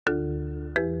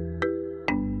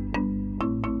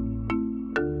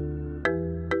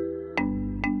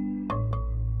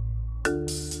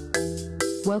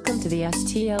Welcome to the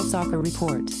STL Soccer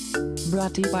Report,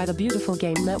 brought to you by the Beautiful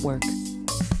Game Network.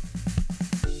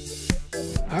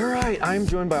 All right, I'm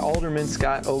joined by Alderman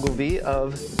Scott Ogilvie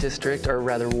of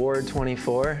Ward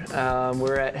 24.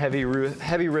 We're at Heavy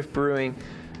Riff Brewing.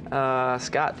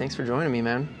 Scott, thanks for joining me,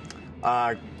 man.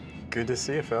 Good to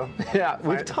see you, Phil. Yeah,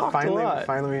 we've talked a lot.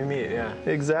 Finally we meet, yeah.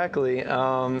 Exactly.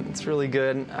 It's really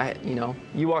good.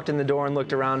 You walked in the door and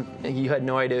looked around, and you had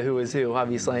no idea who was who.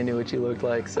 Obviously, I knew what you looked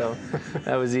like, so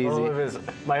that was easy.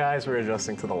 My eyes were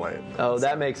adjusting to the light. Oh,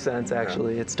 that makes sense,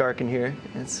 actually. Yeah. It's dark in here.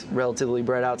 It's relatively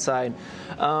bright outside.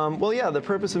 The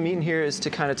purpose of meeting here is to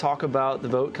kind of talk about the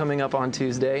vote coming up on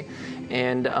Tuesday,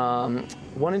 and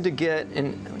wanted to get,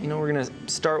 we're going to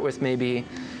start with maybe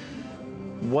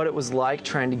what it was like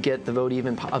trying to get the vote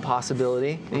even a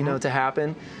possibility, to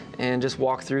happen, and just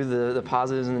walk through the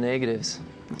positives and the negatives.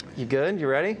 You good? You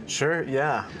ready? Sure,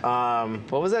 yeah.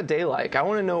 What was that day like? I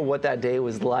want to know what that day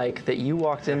was like, that you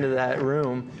walked into that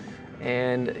room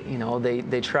and,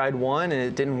 they tried one and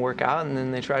it didn't work out, and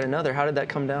then they tried another. How did that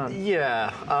come down?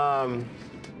 Yeah,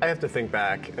 I have to think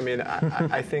back. I mean,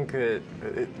 I think that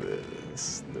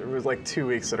there was like 2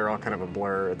 weeks that are all kind of a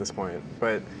blur at this point,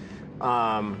 but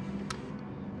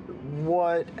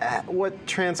what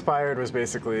transpired was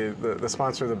basically the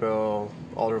sponsor of the bill,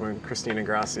 Alderman Christine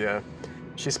Ingracia.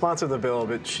 She sponsored the bill,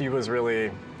 but she was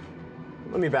really...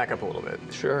 Let me back up a little bit.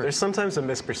 Sure. There's sometimes a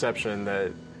misperception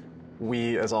that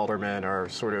we as aldermen are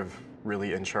sort of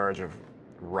really in charge of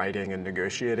writing and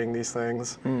negotiating these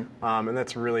things, and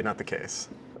that's really not the case.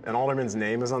 An alderman's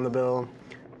name is on the bill,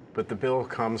 but the bill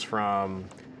comes from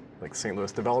like St.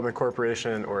 Louis Development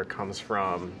Corporation, or it comes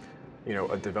from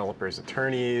a developer's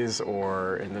attorneys,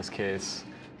 or in this case,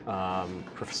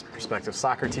 prospective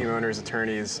soccer team owners'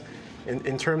 attorneys.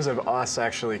 In terms of us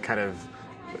actually kind of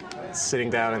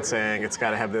sitting down and saying it's got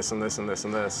to have this and this and this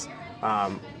and this,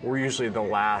 we're usually the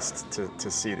last to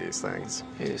see these things.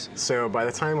 Yes. So by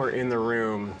the time we're in the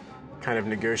room kind of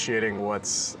negotiating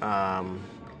what's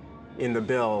in the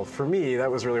bill, for me, that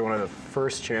was really one of the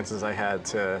first chances I had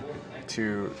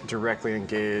to directly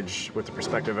engage with the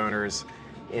prospective owners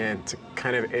and to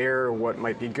kind of air what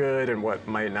might be good and what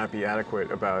might not be adequate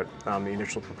about the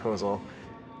initial proposal.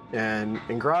 And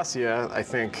Ingracia, I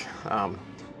think,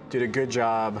 did a good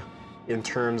job in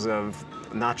terms of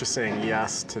not just saying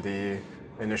yes to the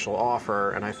initial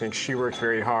offer, and I think she worked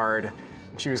very hard.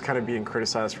 She was kind of being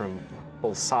criticized from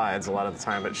both sides a lot of the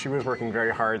time, but she was working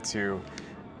very hard to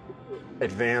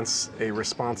advance a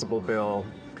responsible bill,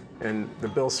 and the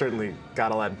bill certainly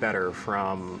got a lot better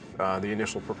from the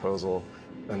initial proposal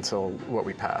until what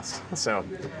we passed. So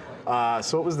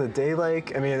what was the day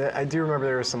like? I mean, I do remember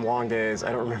there were some long days.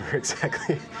 I don't remember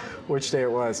exactly which day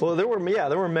it was. Well, there were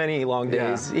many long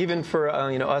days, even for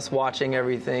us watching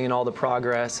everything and all the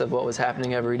progress of what was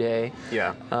happening every day.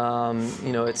 Yeah.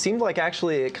 It seemed like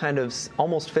actually it kind of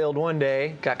almost failed one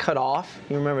day, got cut off.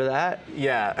 You remember that?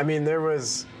 Yeah. I mean, there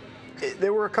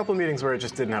were a couple of meetings where it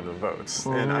just didn't have the votes,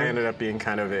 and I ended up being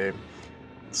kind of a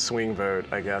swing vote,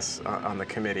 I guess, on the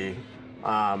committee.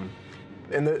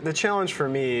 And the challenge for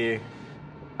me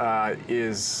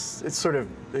is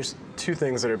there's two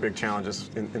things that are big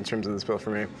challenges in terms of this bill for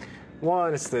me.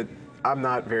 One is that I'm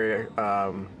not very,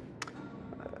 I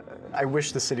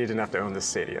wish the city didn't have to own this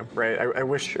stadium, right? I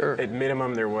wish at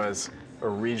minimum there was a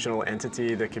regional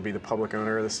entity that could be the public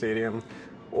owner of the stadium,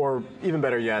 or even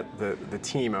better yet, the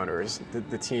team owners,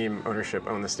 the team ownership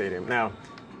own the stadium. Now,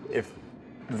 if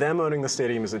them owning the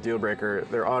stadium is a deal breaker,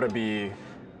 there ought to be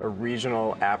a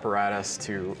regional apparatus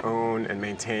to own and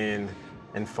maintain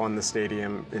and fund the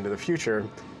stadium into the future,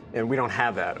 and we don't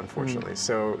have that, unfortunately.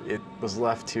 So it was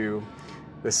left to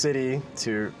the city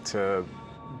to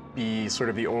be sort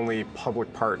of the only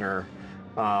public partner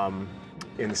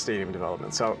in the stadium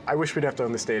development. So I wish we'd have to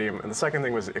own the stadium. And the second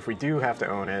thing was, if we do have to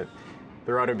own it,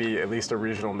 there ought to be at least a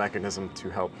regional mechanism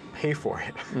to help pay for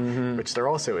it, which there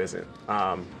also isn't.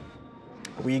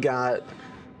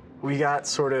 We got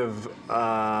sort of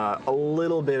a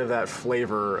little bit of that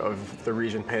flavor of the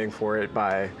region paying for it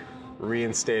by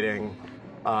reinstating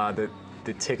the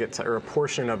ticket, or a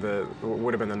portion of what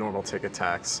would have been the normal ticket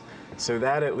tax. So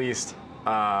that at least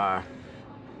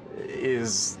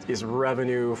is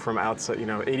revenue from outside.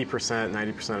 80%,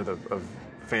 90% of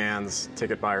fans,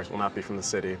 ticket buyers will not be from the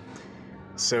city.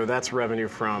 So that's revenue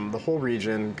from the whole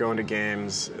region going to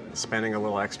games, spending a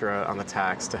little extra on the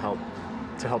tax to help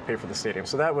pay for the stadium.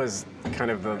 So that was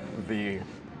kind of the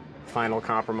final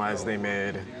compromise they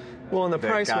made. Well, and the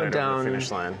price went down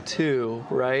too,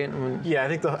 right? Yeah, I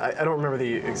think I don't remember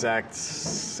the exact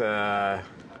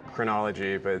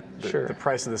chronology, but the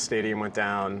price of the stadium went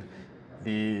down.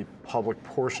 The public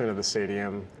portion of the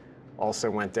stadium also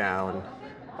went down.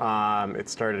 It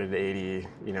started at 80.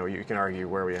 You know, you can argue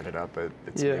where we ended up, but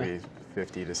it's maybe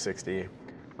 50 to 60.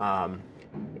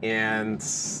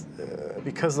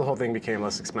 Because the whole thing became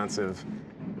less expensive,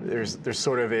 there's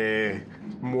sort of a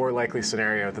more likely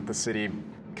scenario that the city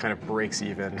kind of breaks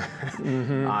even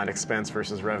on expense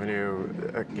versus revenue,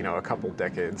 you know, a couple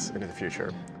decades into the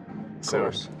future. Of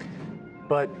course.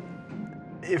 But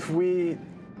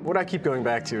what I keep going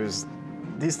back to is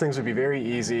these things would be very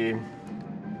easy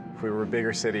if we were a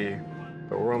bigger city,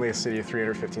 but we're only a city of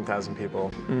 315,000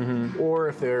 people, or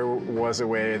if there was a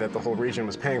way that the whole region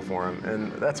was paying for them.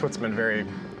 And that's what's been very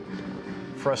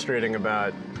frustrating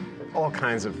about all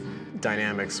kinds of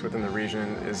dynamics within the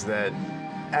region, is that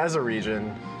as a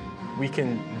region, we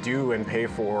can do and pay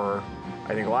for,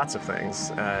 I think, lots of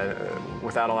things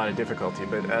without a lot of difficulty.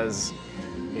 But as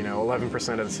you know,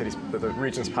 11% of the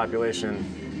region's population,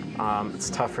 it's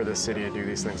tough for the city to do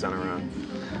these things on our own.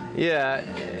 Yeah,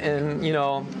 and you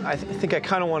know, I think I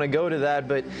kind of want to go to that,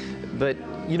 but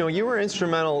you know, you were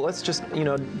instrumental. Let's just, you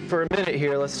know, for a minute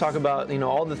here, let's talk about, you know,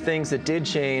 all the things that did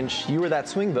change. You were that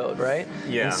swing vote, right?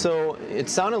 Yeah. And so it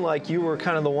sounded like you were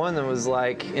kind of the one that was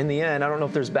like, in the end, I don't know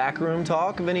if there's backroom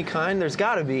talk of any kind. There's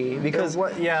got to be, because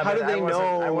how did they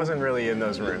know? I wasn't really in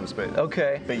those rooms, but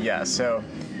okay. But yeah, so.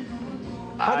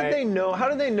 How did they know? How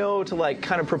did they know to like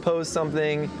kind of propose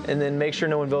something and then make sure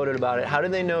no one voted about it? How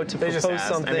did they know to propose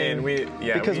something? I mean,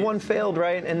 because one failed,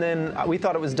 right? And then we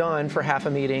thought it was done for half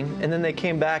a meeting, and then they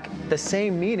came back the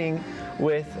same meeting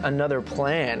with another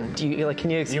plan. Do you can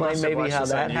you explain maybe how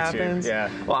that happens? Yeah.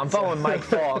 Well, I'm following Mike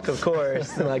Falk, of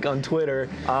course, like on Twitter.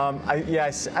 I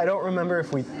don't remember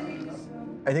if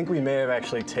I think we may have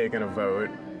actually taken a vote.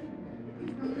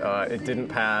 It didn't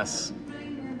pass.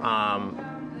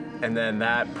 And then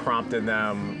that prompted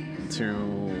them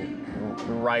to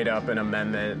write up an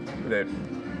amendment that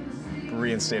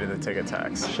reinstated the ticket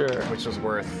tax. Sure. Which was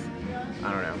worth,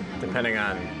 I don't know, depending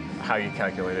on how you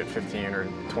calculate it, $15 or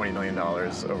 $20 million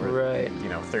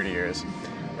over, 30 years.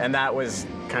 And that was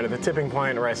kind of the tipping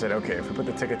point where I said, okay, if we put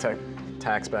the ticket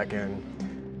tax back in,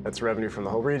 that's revenue from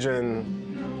the whole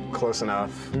region, close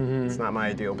enough. It's not my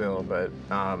ideal bill, but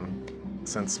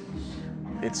since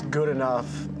it's good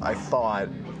enough, I thought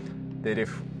that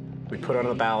if we put it on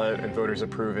the ballot and voters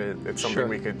approve it, it's something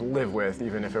we could live with,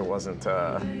 even if it wasn't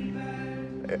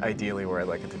ideally where I'd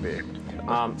like it to be.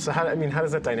 So how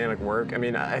does that dynamic work? I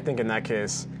mean, I think in that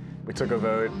case, we took a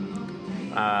vote.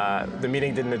 The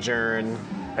meeting didn't adjourn.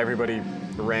 Everybody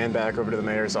ran back over to the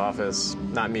mayor's office.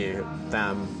 Not me,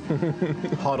 them.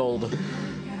 Huddled.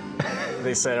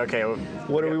 They said, okay,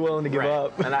 what are we willing to give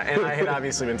up? And I had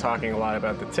obviously been talking a lot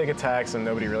about the ticket tax, and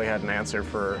nobody really had an answer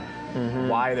for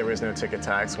why there was no ticket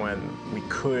tax when we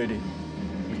could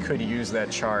use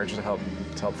that charge to help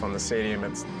fund the stadium.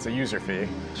 It's a user fee.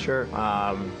 Sure.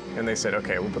 And they said,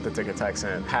 okay, we'll put the ticket tax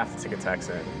in, half the ticket tax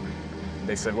in.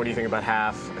 They said, what do you think about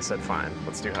half? I said, fine,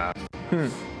 let's do half.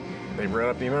 They wrote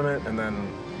up the amendment, and then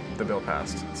the bill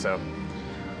passed. So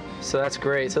that's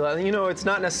great. So, you know, it's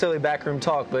not necessarily backroom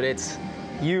talk, but it's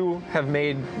you have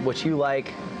made what you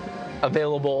like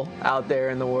available out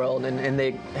there in the world, and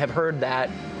they have heard that,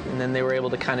 and then they were able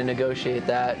to kind of negotiate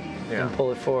that and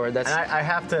pull it forward. And I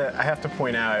have to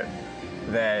point out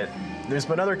that there's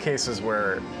been other cases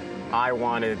where I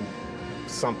wanted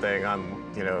something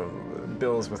on, you know,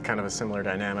 bills with kind of a similar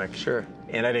dynamic. Sure.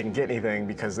 And I didn't get anything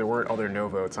because there weren't other no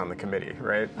votes on the committee,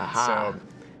 right? Aha. So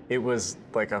it was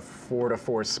like a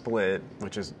 4-4 split,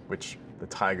 which the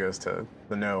tie goes to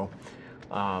the no.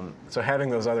 So having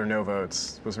those other no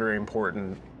votes was very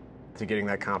important to getting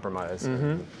that compromise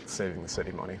and saving the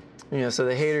city money. You know, so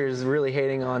the haters really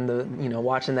hating on the, you know,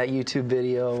 watching that YouTube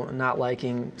video, not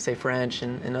liking, say, French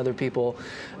and other people,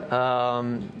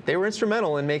 they were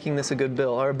instrumental in making this a good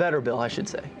bill, or a better bill, I should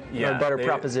say. Yeah, a better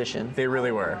proposition. They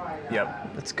really were.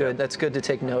 Yep. That's good. That's good to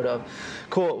take note of.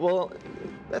 Cool. Well,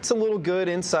 that's a little good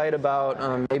insight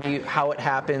about maybe how it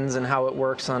happens and how it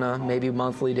works on a maybe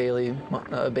monthly, daily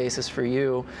basis for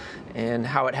you, and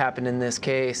how it happened in this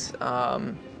case.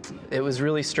 It was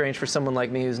really strange for someone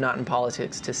like me who's not in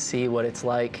politics to see what it's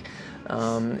like.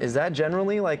 Is that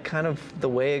generally like kind of the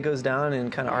way it goes down in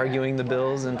kind of arguing the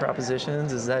bills and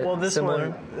propositions? Is that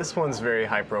similar? This one's very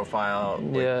high profile.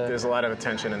 Yeah. There's a lot of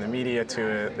attention in the media to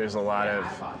it. There's a lot of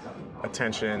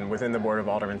attention within the Board of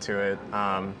Aldermen to it.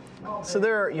 So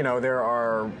there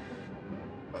are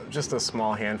just a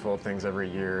small handful of things every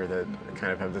year that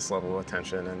kind of have this level of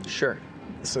attention. And sure.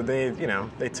 So they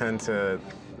tend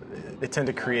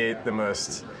to create the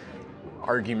most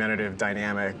argumentative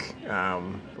dynamic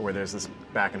where there's this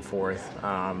back and forth.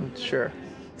 Sure.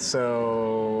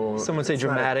 So Some would say it's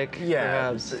not dramatic,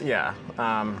 perhaps. Yeah.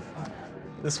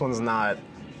 This one's not.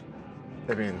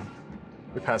 I mean,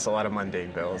 we pass a lot of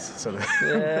mundane bills, so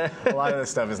a lot of this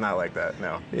stuff is not like that.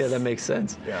 No. Yeah, that makes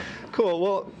sense. Yeah. Cool.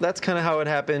 Well, that's kind of how it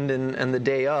happened, and the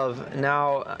day of.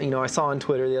 Now, I saw on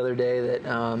Twitter the other day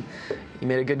that you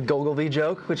made a good Gogolby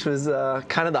joke, which was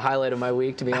kind of the highlight of my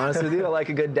week, to be honest with you. I like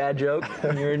a good dad joke.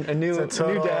 And you're a new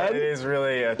dad. It is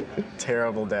really a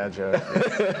terrible dad joke.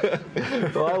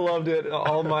 Well, I loved it.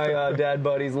 All my dad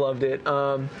buddies loved it.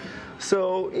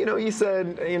 So, you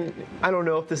said, and I don't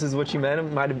know if this is what you meant.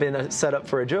 It might have been a setup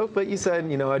for a joke, but you said,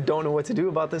 I don't know what to do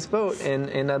about this vote.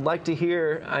 And I'd like to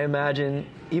hear, I imagine,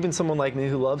 even someone like me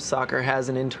who loves soccer has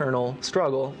an internal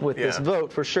struggle with this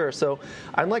vote for sure. So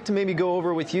I'd like to maybe go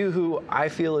over with you who I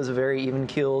feel is a very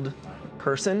even-keeled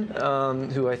person,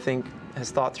 who I think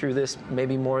has thought through this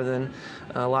maybe more than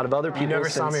a lot of other people. You never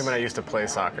saw me when I used to play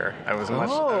soccer. I was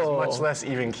much less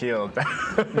even-keeled.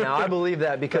 Now, I believe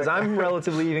that because I'm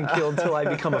relatively even-keeled until I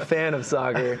become a fan of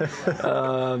soccer.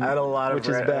 I had a lot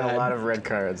of red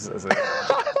cards as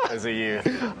a youth.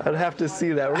 I'd have to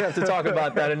see that. We're going to have to talk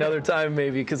about that another time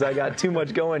maybe because I got too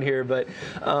much going here. But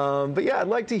yeah, I'd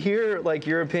like to hear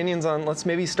your opinions on, let's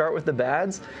maybe start with the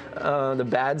bads, the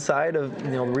bad side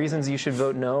of reasons you should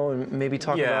vote no, and maybe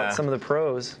talk about some of the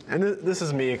pros. And this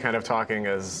is me kind of talking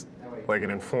as like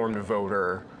an informed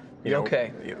voter,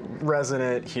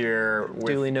 resident here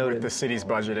with the city's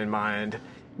budget in mind.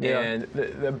 Yeah. And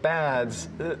the bads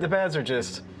are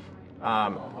just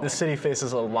the city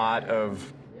faces a lot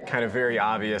of kind of very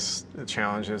obvious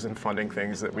challenges in funding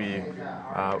things that we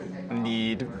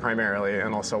need primarily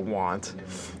and also want.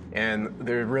 And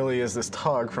there really is this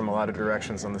tug from a lot of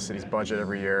directions on the city's budget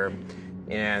every year,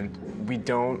 and we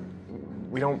don't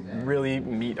really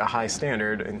meet a high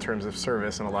standard in terms of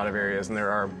service in a lot of areas, and there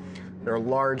are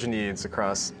large needs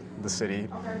across the city,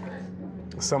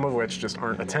 some of which just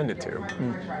aren't attended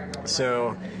to.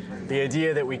 So the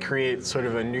idea that we create sort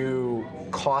of a new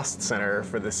cost center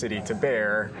for the city to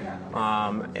bear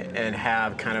and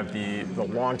have kind of the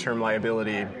long-term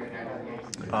liability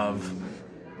of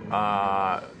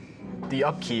the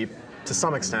upkeep to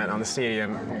some extent on the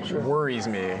stadium worries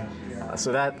me.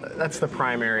 So that's the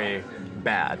primary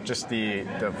bad, just the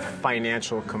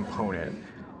financial component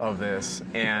of this.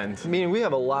 And I mean, we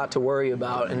have a lot to worry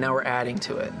about, and now we're adding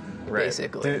to it,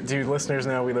 basically. Do listeners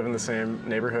know we live in the same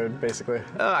neighborhood, basically?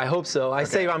 I hope so. I'm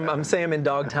saying I'm in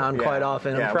Dogtown quite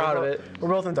often. I'm proud of it. We're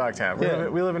both in Dogtown.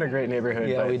 We live in a great neighborhood.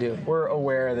 Yeah, but we do. We're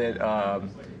aware that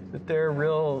there are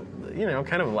real,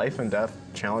 kind of life and death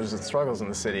challenges and struggles in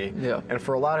the city. Yeah. And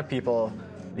for a lot of people,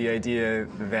 the idea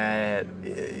that,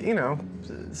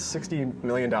 $60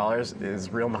 million is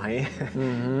real money,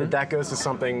 that goes to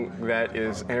something that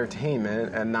is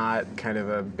entertainment and not kind of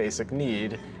a basic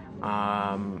need,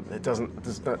 it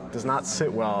does not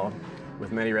sit well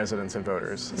with many residents and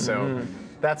voters. So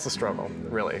that's the struggle,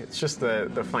 really. It's just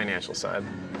the financial side.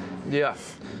 Yeah.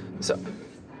 So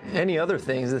any other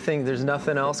things? There's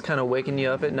nothing else kind of waking you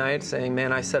up at night saying,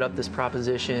 man, I set up this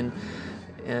proposition.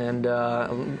 And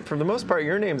for the most part,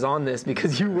 your name's on this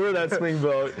because you were that swing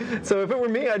vote. So if it were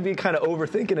me, I'd be kind of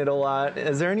overthinking it a lot.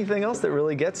 Is there anything else that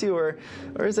really gets you, or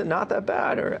is it not that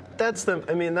bad? Or that's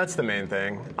the main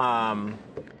thing.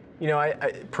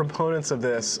 Proponents of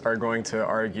this are going to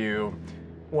argue,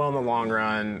 well, in the long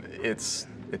run, it's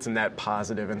a net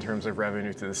positive in terms of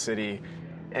revenue to the city,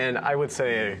 and I would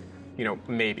say,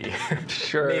 maybe.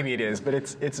 Sure. Maybe it is, but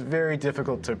it's very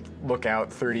difficult to look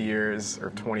out 30 years or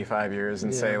 25 years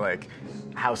and say,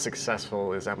 how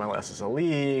successful is MLS as a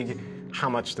league? How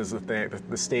much does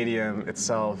the stadium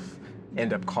itself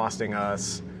end up costing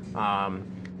us?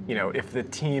 If the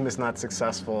team is not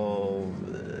successful,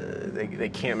 they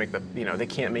can't they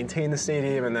can't maintain the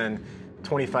stadium, and then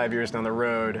 25 years down the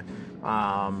road,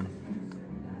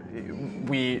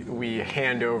 we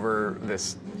hand over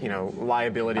this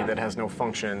liability that has no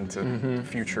function to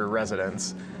future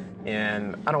residents,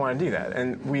 and I don't want to do that.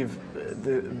 And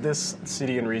this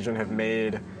city and region have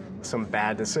made some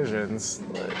bad decisions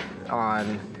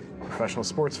on professional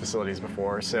sports facilities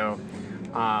before, so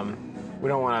we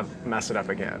don't want to mess it up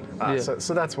again.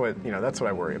 So that's what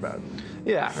I worry about.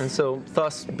 Yeah, and so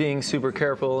thus being super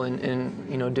careful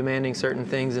and demanding certain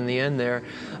things in the end there.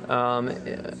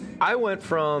 I went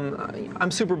from,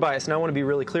 I'm super biased, and I want to be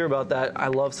really clear about that. I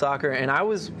love soccer, and I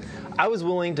was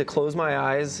willing to close my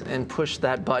eyes and push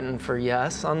that button for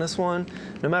yes on this one,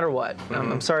 no matter what.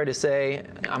 I'm sorry to say,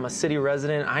 I'm a city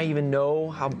resident. I even know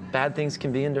how bad things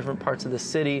can be in different parts of the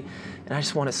city, and I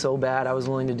just want it so bad. I was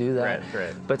willing to do that.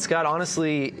 Right. But Scott,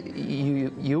 honestly,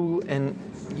 you and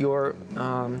your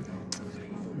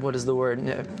what is the word?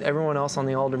 Everyone else on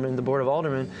the Board of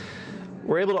Aldermen,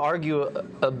 were able to argue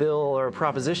a bill or a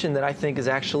proposition that I think is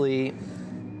actually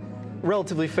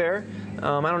relatively fair.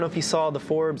 I don't know if you saw the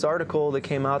Forbes article that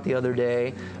came out the other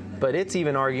day, but it's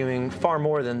even arguing far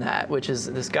more than that, which is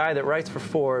this guy that writes for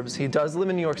Forbes. He does live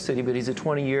in New York City, but he's a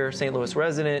 20-year St. Louis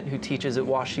resident who teaches at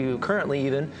WashU currently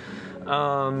even,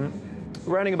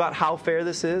 writing about how fair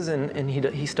this is, and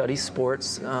he studies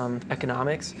sports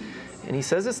economics. And he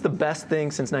says it's the best thing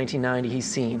since 1990 he's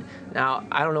seen. Now,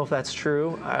 I don't know if that's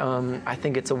true. I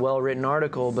think it's a well-written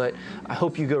article, but I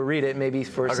hope you go read it. Maybe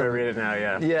for I'll go read it now,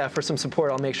 yeah. Yeah, for some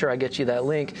support, I'll make sure I get you that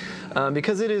link.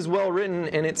 Because it is well-written,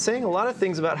 and it's saying a lot of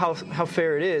things about how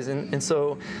fair it is. And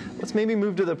so let's maybe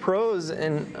move to the pros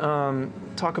and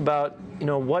talk about,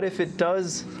 what if it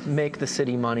does make the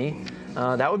city money?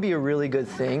 That would be a really good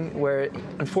thing, where,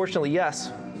 unfortunately,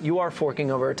 yes, you are forking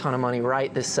over a ton of money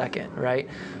right this second, right?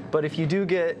 But if you do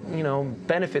get,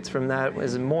 benefits from that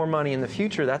as more money in the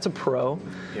future, that's a pro.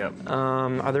 Yep.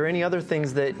 Are there any other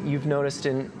things that you've noticed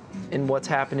in what's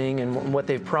happening and what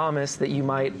they've promised that you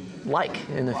might like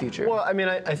in the future? Well, I mean,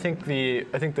 I think the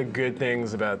good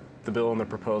things about the bill and the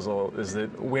proposal is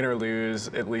that win or lose,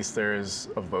 at least there's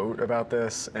a vote about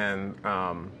this, and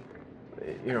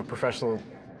professional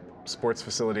sports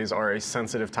facilities are a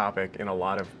sensitive topic in a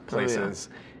lot of places.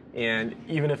 Oh, yeah. And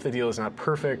even if the deal is not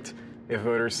perfect, if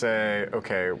voters say,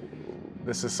 okay,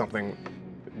 this is something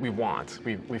we want,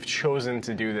 we've chosen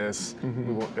to do this,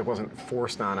 it wasn't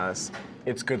forced on us,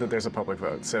 it's good that there's a public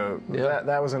vote. So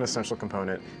that was an essential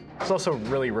component. It's also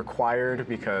really required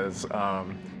because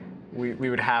we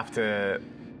would have to,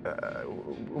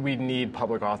 we need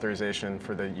public authorization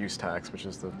for the use tax, which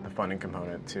is the funding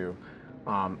component, to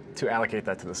allocate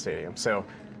that to the stadium. So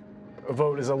a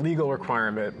vote is a legal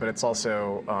requirement, but it's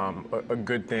also a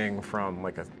good thing from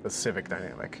like a civic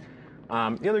dynamic.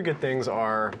 The other good things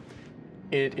are,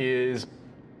 it is,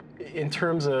 in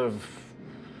terms of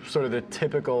sort of the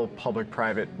typical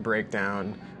public-private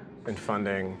breakdown and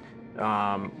funding,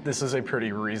 this is a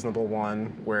pretty reasonable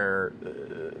one where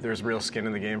there's real skin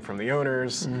in the game from the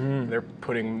owners. They're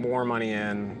putting more money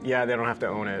in. Yeah, they don't have to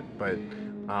own it, but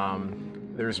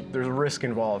there's risk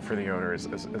involved for the owners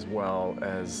as well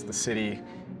as the city,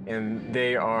 and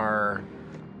they are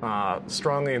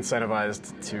strongly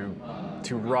incentivized to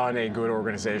run a good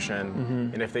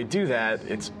organization. And if they do that,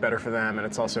 it's better for them, and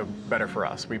it's also better for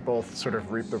us. We both sort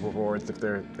of reap the rewards if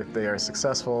they are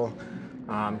successful,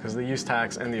 because the use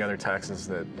tax and the other taxes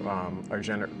that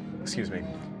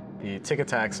the ticket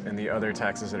tax and the other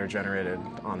taxes that are generated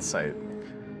on site.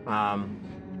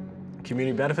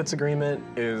 Community benefits agreement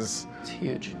is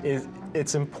huge.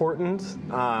 It's important.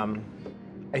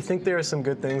 I think there are some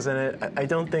good things in it. I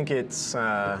don't think it's.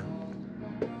 How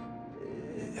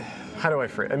do I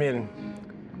phrase? I mean,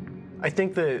 I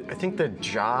think the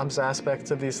jobs aspects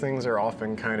of these things are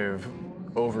often kind of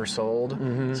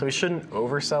oversold. So we shouldn't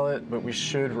oversell it, but we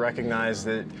should recognize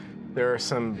that there are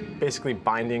some basically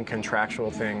binding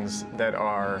contractual things that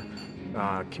are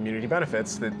community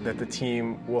benefits that the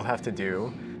team will have to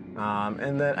do.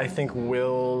 And that I think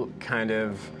will kind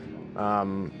of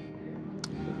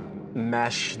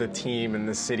mesh the team and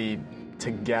the city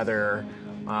together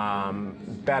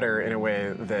better in a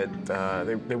way that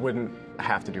they wouldn't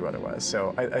have to do otherwise.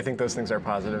 So I think those things are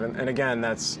positive. And again,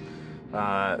 that's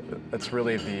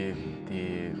really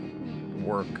the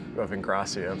work of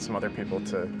Ingrassia and some other people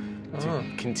to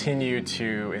continue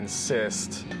to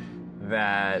insist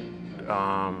that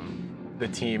the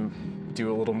team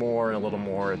do a little more and a little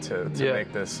more to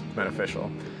make this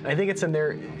beneficial. I think it's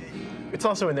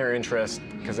also in their interest,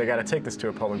 because they got to take this to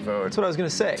a public vote. That's what I was going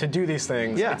to say. To do these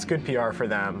things, it's good PR for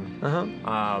them.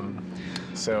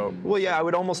 Well, yeah, I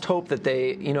would almost hope that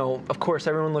they, of course,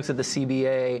 everyone looks at the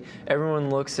CBA, everyone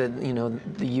looks at,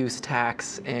 the use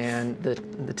tax and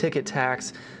the ticket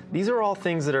tax. These are all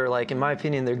things that are, like, in my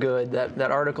opinion, they're good.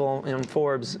 That article in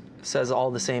Forbes says all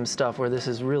the same stuff, where this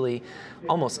is really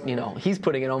almost, he's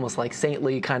putting it almost like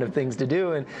saintly kind of things to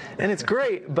do, and it's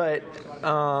great, but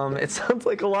it sounds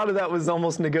like a lot of that was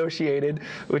almost negotiated,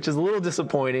 which is a little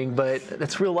disappointing, but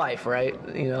it's real life, right?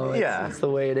 It's the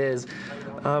way it is.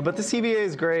 But the CBA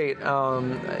is great.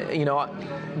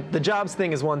 The jobs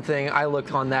thing is one thing. I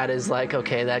look on that as like,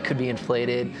 okay, that could be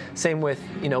inflated. Same with,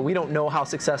 we don't know how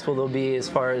successful they'll be as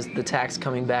far as the tax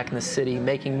coming back in the city,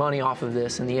 making money off of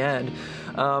this in the end.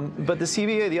 But the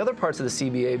CBA, the other parts of the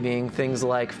CBA being things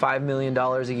like $5 million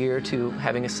a year to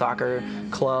having a soccer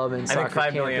club and soccer camp. I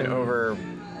think $5 million over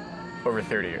over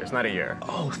 30 years, not a year.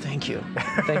 Oh, thank you.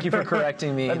 Thank you for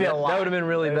correcting me. That'd be a lot. That would have been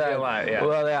really That'd bad. be a lot, yeah.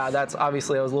 Well, yeah, that's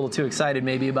obviously I was a little too excited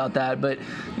maybe about that, but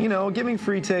giving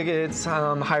free tickets,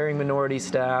 hiring minority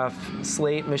staff,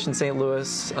 Slate, Mission St.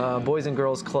 Louis, Boys and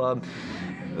Girls Club.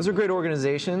 Those are great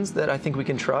organizations that I think we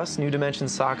can trust. New Dimension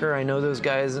Soccer, I know those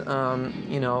guys.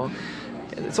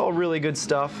 It's all really good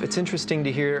stuff. It's interesting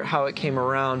to hear how it came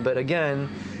around, but again,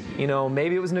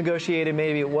 maybe it was negotiated,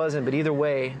 maybe it wasn't, but either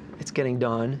way, it's getting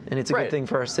done, and it's a good thing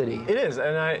for our city. It is,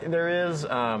 and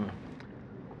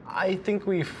I think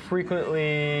we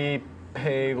frequently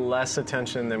pay less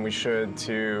attention than we should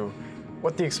to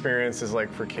what the experience is like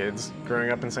for kids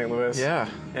growing up in St. Louis. Yeah.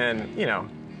 And,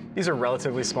 these are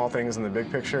relatively small things in the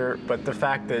big picture, but the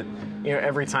fact that,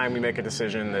 every time we make a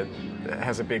decision that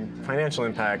has a big financial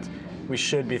impact, we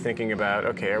should be thinking about,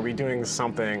 okay, are we doing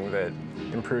something that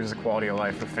improves the quality of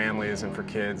life for families and for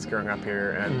kids growing up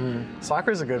here? And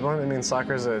soccer is a good one. I mean,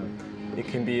 it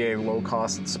can be a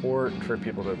low-cost sport for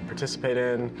people to participate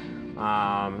in,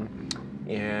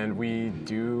 and we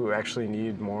do actually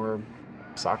need more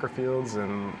soccer fields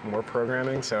and more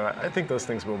programming. So I think those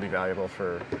things will be valuable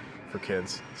for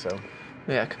kids. So.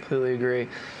 Yeah, completely agree.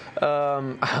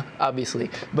 Obviously,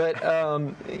 but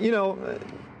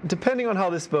depending on how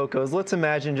this vote goes, let's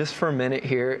imagine just for a minute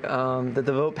here that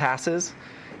the vote passes,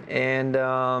 and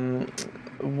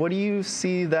what do you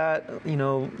see that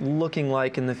looking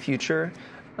like in the future?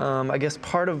 I guess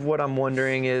part of what I'm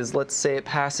wondering is, let's say it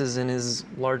passes and is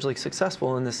largely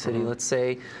successful in the city. Mm-hmm. Let's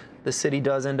say the city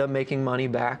does end up making money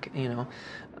back. Is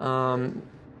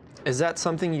that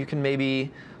something you can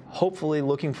maybe, hopefully,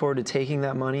 looking forward to taking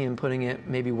that money and putting it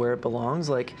maybe where it belongs?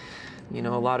 Like, a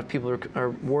lot of people are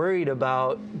worried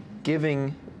about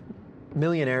giving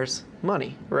millionaires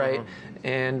money, right? Uh-huh.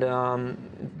 And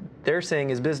they're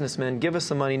saying, as businessmen, give us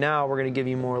some money now, we're going to give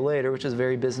you more later, which is a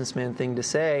very businessman thing to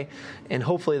say. And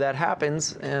hopefully that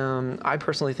happens. I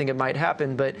personally think it might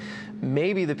happen, but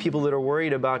maybe the people that are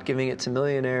worried about giving it to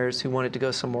millionaires who want it to go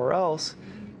somewhere else,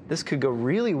 this could go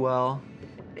really well.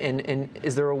 And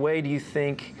is there a way, do you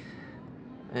think,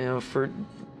 to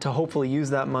hopefully use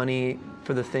that money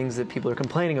for the things that people are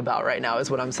complaining about right now, is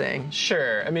what I'm saying?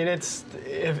 Sure. I mean, it's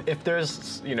if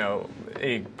there's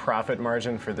a profit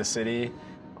margin for the city,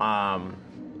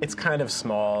 it's kind of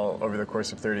small over the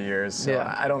course of 30 years. So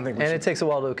yeah. I don't think we should, it takes a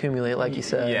while to accumulate, like you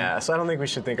said. Yeah. So I don't think we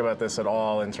should think about this at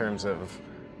all in terms of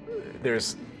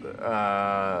there's there's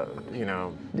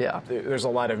a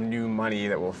lot of new money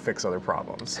that will fix other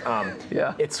problems.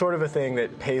 Yeah. It's sort of a thing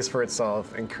that pays for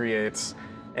itself and creates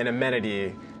an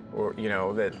amenity, or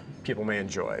that people may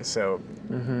enjoy. So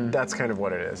that's kind of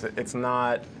what it is. It's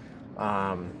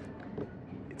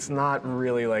not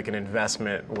really like an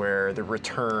investment where the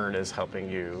return is helping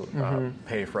you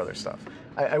pay for other stuff.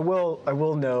 I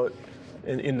will note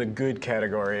in the good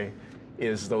category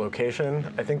is the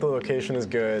location. I think the location is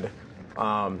good.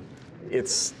 I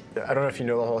don't know if you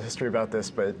know the whole history about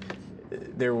this, but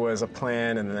there was a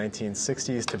plan in the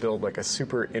 1960s to build like a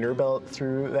super inner belt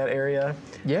through that area.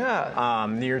 Yeah.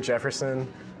 Near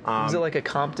Jefferson. Was it like a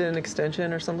Compton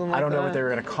extension or something like that? I don't know what they were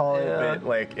going to call it, but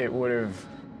like it would have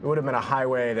been a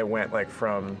highway that went like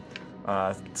from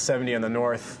 70 on the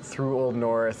north through Old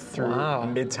North through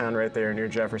Midtown right there near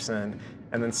Jefferson,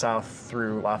 and then south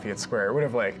through Lafayette Square. It would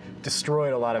have like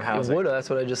destroyed a lot of housing. It would have, that's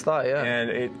what I just thought, yeah. And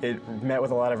it met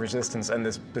with a lot of resistance, and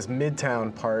this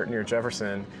Midtown part near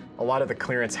Jefferson, a lot of the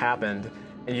clearance happened,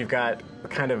 and you've got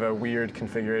kind of a weird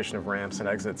configuration of ramps and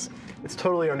exits. It's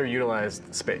totally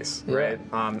underutilized space, right?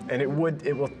 And it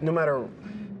will no matter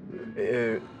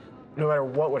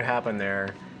what would happen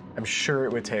there, I'm sure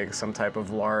it would take some type of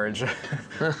large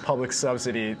public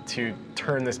subsidy to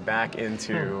turn this back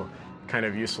into kind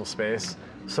of useful space.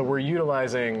 So we're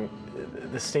utilizing,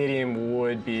 the stadium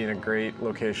would be in a great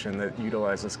location that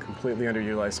utilizes completely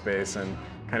underutilized space and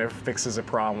kind of fixes a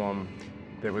problem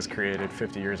that was created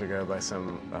 50 years ago by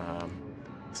some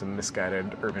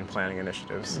misguided urban planning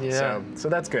initiatives. Yeah. So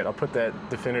that's good. I'll put that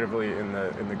definitively in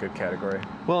the good category.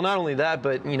 Well, not only that,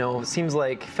 but it seems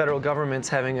like federal government's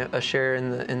having a share in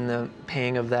the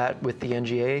paying of that with the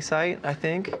NGA site, I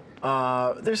think.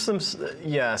 There's some,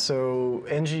 so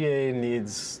NGA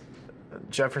needs,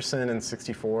 Jefferson and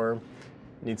 64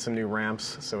 need some new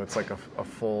ramps, so it's like a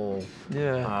full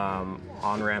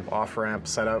on-ramp, off-ramp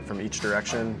setup from each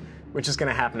direction, which is going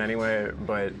to happen anyway,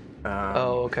 but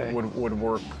Okay. would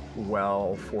work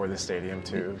well for the stadium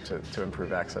to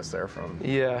improve access there from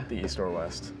Yeah. the east or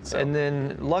west. So. And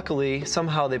then luckily,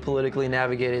 somehow they politically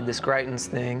navigated this Greitens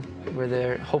thing where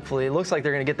they're hopefully, it looks like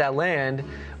they're going to get that land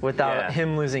without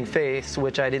him losing face,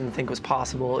 which I didn't think was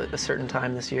possible at a certain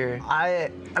time this year. I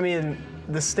mean,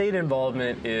 the state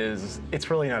involvement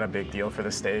it's really not a big deal for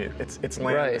the state. It's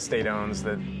land the state owns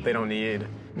that they don't need,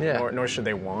 nor should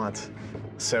they want.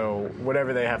 So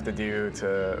whatever they have to do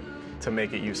to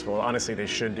make it useful, honestly, they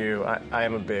should do. I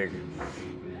am a big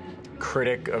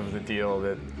critic of the deal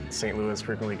that St. Louis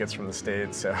frequently gets from the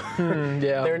state, so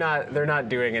they're not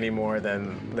doing any more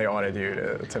than they ought to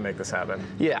do to make this happen.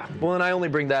 Yeah, well, and I only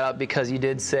bring that up because you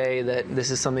did say that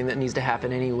this is something that needs to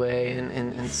happen anyway,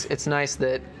 and it's nice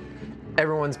that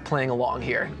everyone's playing along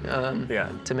here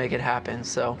to make it happen.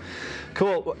 So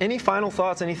cool. Any final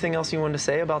thoughts, anything else you wanted to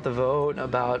say about the vote,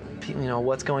 about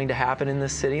what's going to happen in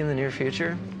this city in the near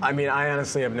future? I mean, I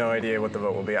honestly have no idea what the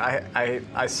vote will be.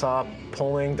 I saw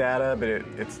polling data, but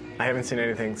I haven't seen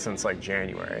anything since like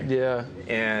January. Yeah.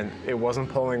 And it wasn't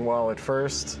polling well at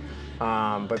first,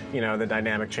 but the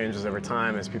dynamic changes over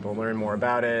time as people learn more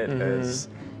about it, as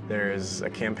there's a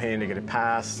campaign to get it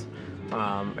passed.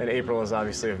 And April is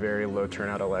obviously a very low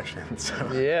turnout election, so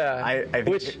I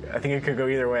think it could go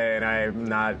either way, and I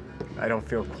don't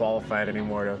feel qualified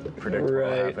anymore to predict what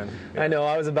will happen. I know,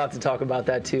 I was about to talk about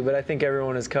that too, but I think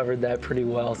everyone has covered that pretty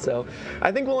well. So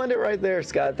I think we'll end it right there,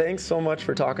 Scott. Thanks so much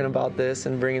for talking about this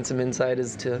and bringing some insight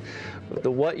as to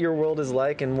what your world is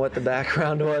like and what the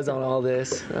background was on all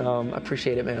this. I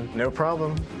appreciate it, man. No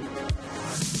problem.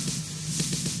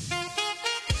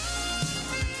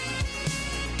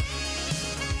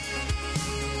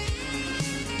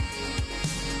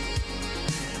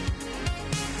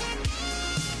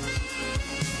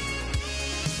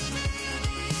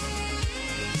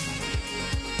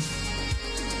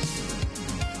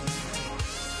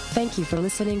 Thank you for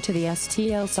listening to the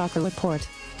STL Soccer Report,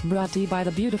 brought to you by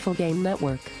the Beautiful Game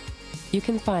Network. You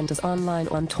can find us online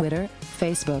on Twitter,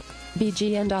 Facebook,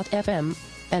 bgn.fm,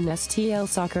 and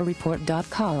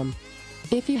stlsoccerreport.com.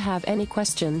 If you have any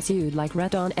questions you'd like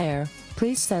read on air,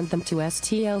 please send them to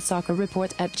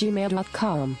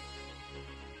stlsoccerreport@gmail.com.